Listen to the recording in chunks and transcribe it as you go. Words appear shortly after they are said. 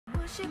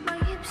Shake my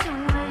hips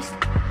and waist,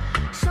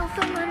 so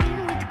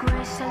feminine with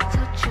grace. I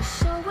touch your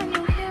soul when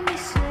you hear me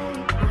say,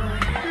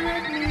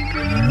 let me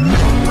be your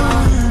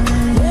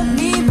woman. Let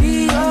me be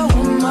your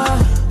woman.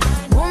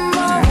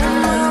 Woman,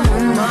 woman,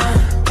 woman.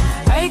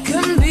 I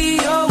can be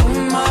your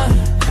woman.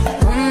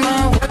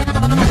 Woman,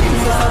 woman,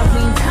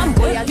 woman.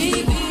 Let me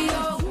be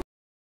your woman.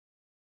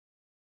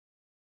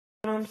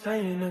 What I'm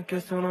saying, I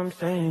guess what I'm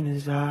saying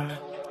is I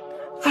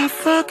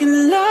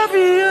fucking love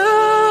you.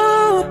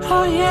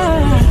 Oh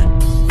yeah.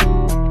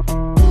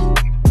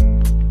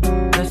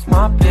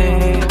 My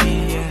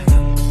baby,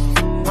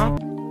 yeah.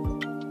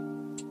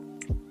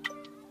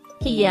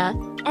 Hiya,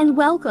 and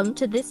welcome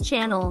to this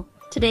channel.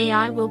 Today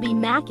I will be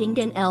macking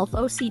an elf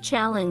OC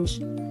challenge.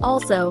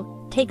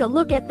 Also, take a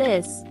look at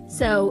this.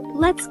 So,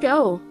 let's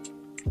go.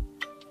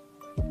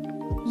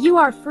 You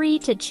are free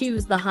to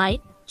choose the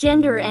height,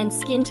 gender and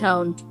skin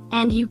tone,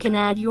 and you can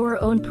add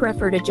your own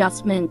preferred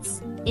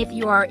adjustments. If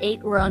you are 8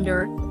 or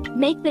under,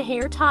 make the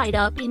hair tied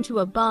up into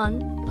a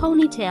bun,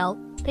 ponytail,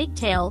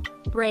 pigtail,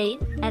 braid,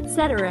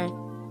 etc.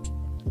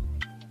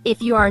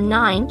 If you are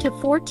 9 to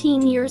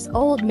 14 years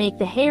old, make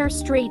the hair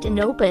straight and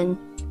open.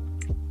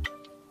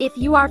 If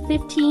you are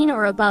 15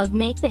 or above,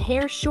 make the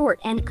hair short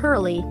and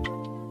curly.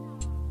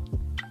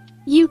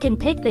 You can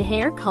pick the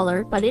hair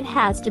color, but it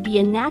has to be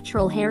a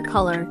natural hair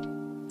color.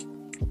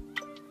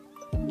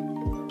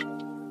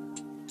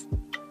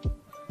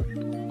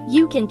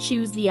 You can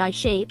choose the eye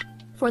shape.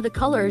 For the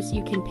colors,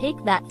 you can pick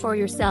that for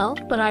yourself,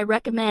 but I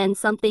recommend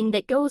something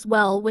that goes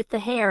well with the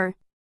hair.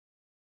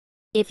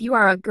 If you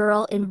are a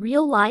girl in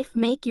real life,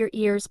 make your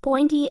ears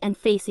pointy and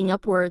facing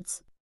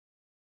upwards.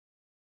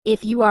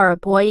 If you are a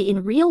boy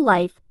in real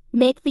life,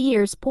 make the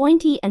ears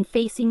pointy and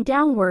facing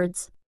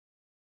downwards.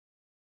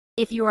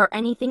 If you are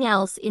anything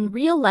else in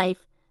real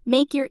life,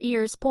 make your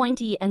ears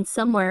pointy and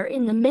somewhere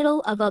in the middle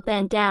of up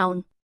and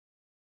down.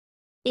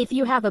 If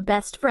you have a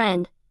best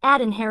friend, add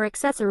an hair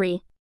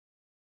accessory.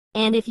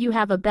 And if you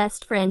have a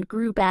best friend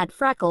group, add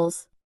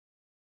freckles.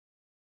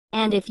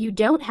 And if you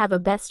don't have a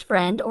best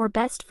friend or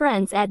best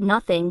friends, add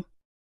nothing.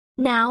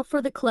 Now for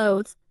the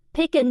clothes,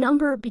 pick a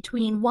number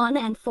between 1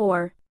 and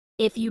 4.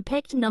 If you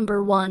picked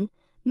number 1,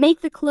 make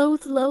the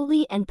clothes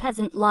lowly and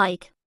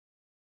peasant-like.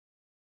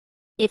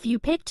 If you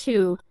picked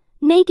 2,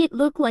 make it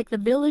look like the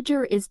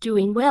villager is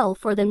doing well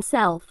for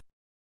themselves.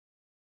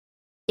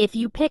 If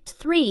you picked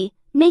 3,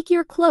 make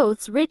your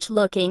clothes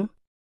rich-looking.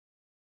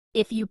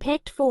 If you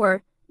picked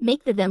 4,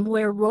 make them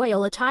wear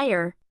royal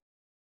attire.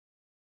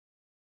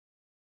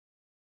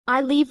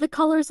 I leave the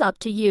colors up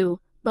to you,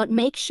 but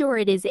make sure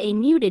it is a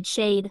muted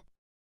shade.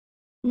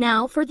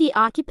 Now for the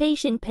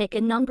occupation, pick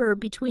a number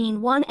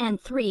between 1 and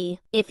 3.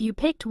 If you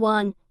picked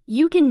 1,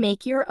 you can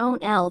make your own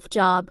elf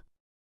job.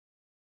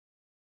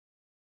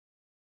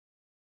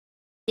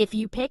 If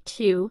you picked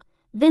 2,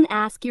 then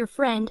ask your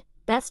friend,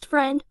 best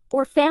friend,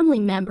 or family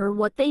member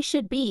what they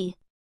should be.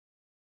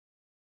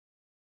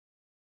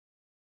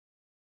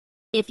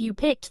 If you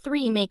picked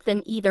 3, make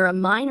them either a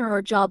minor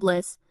or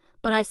jobless,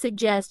 but I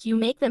suggest you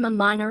make them a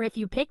minor if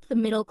you picked the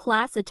middle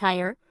class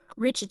attire,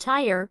 rich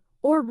attire,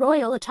 or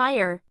royal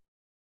attire.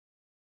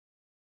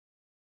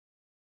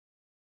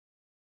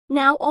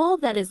 Now all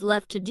that is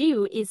left to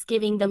do is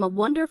giving them a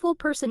wonderful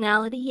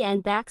personality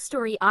and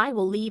backstory. I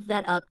will leave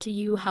that up to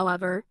you.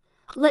 However,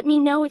 let me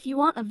know if you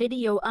want a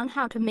video on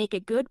how to make a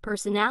good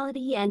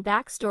personality and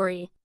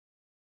backstory.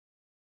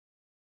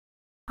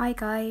 Hi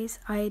guys,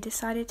 I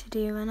decided to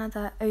do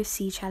another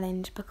OC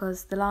challenge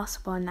because the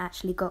last one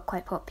actually got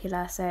quite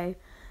popular, so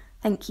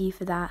thank you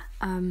for that.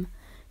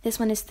 This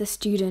one is the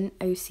student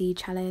OC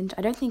challenge.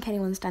 I don't think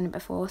anyone's done it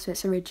before, so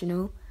it's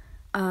original.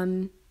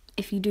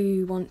 If you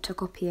do want to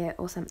copy it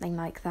or something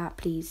like that,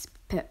 please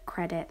put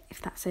credit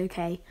if that's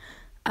okay.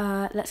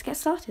 Let's get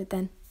started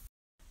then.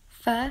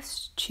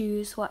 First,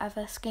 choose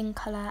whatever skin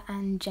colour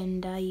and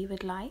gender you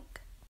would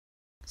like.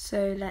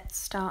 So let's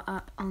start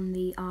up on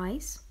the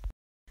eyes.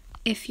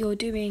 If you're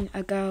doing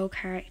a girl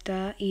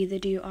character, either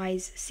do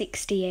eyes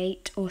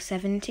 68 or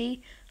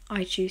 70.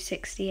 I choose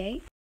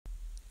 68.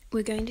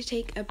 We're going to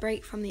take a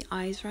break from the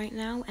eyes right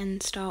now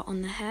and start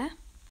on the hair.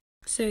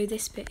 So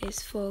this bit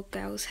is for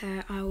girls'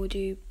 hair. I will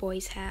do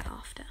boys' hair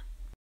after.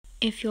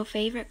 If your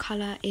favourite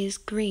colour is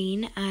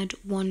green, add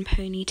 1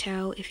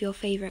 ponytail. If your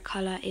favourite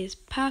colour is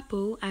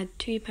purple, add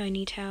 2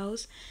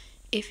 ponytails.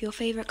 If your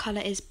favourite colour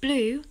is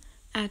blue,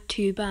 add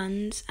 2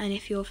 buns. And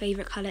if your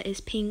favourite colour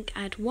is pink,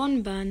 add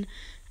 1 bun.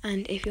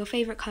 And if your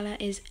favourite colour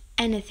is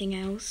anything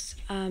else,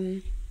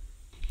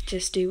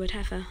 just do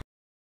whatever.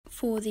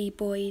 For the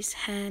boys'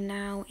 hair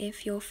now,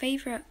 if your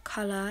favourite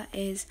colour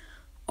is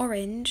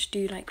orange,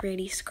 do like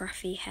really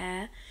scruffy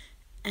hair.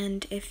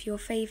 And if your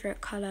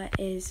favourite colour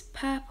is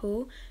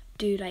purple,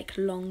 do like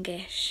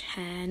longish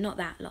hair, not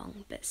that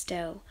long, but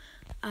still.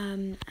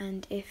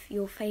 And if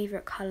your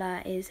favourite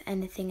colour is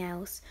anything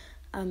else,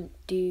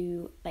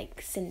 do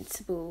like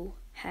sensible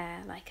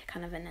hair, like a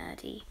kind of a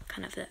nerdy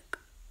kind of look.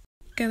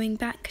 Going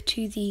back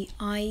to the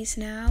eyes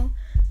now,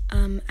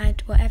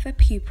 add whatever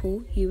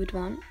pupil you would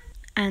want,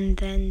 and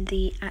then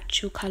the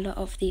actual colour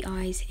of the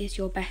eyes is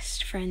your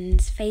best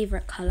friend's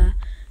favourite colour.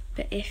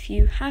 But if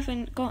you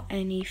haven't got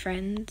any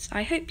friends,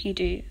 I hope you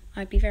do.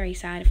 I'd be very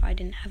sad if I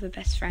didn't have a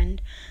best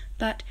friend.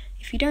 But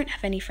if you don't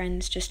have any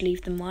friends, just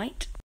leave them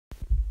white.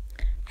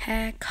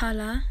 Hair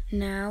colour.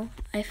 Now,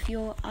 if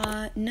you're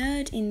a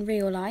nerd in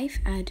real life,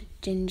 add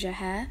ginger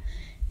hair.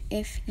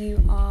 If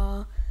you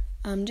are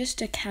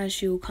just a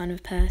casual kind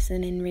of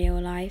person in real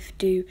life,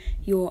 do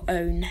your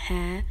own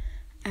hair.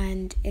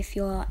 And if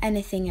you're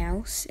anything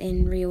else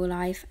in real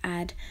life,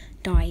 add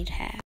dyed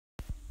hair.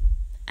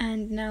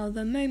 And now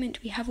the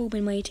moment we have all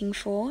been waiting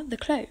for, the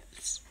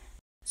clothes.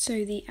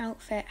 So the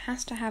outfit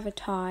has to have a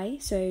tie,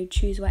 so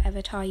choose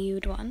whatever tie you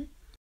would want.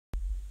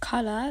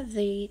 Colour,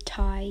 the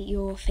tie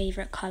your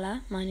favourite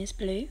colour, mine is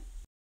blue.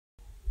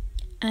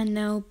 And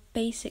now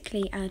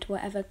basically add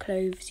whatever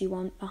clothes you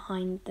want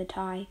behind the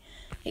tie.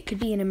 It could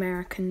be an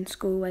American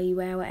school where you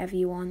wear whatever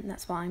you want,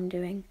 that's what I'm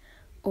doing.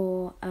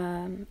 Or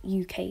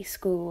UK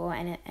school or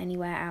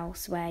anywhere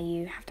else where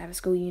you have to have a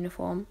school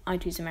uniform. I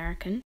choose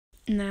American.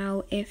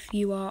 Now, if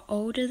you are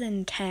older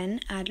than 10,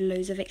 add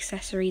loads of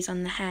accessories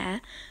on the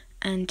hair.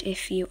 And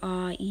if you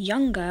are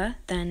younger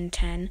than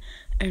 10,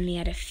 only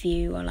add a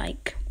few or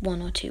like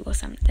 1 or 2 or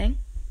something.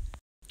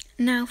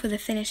 Now for the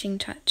finishing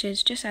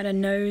touches, just add a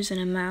nose and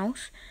a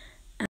mouth.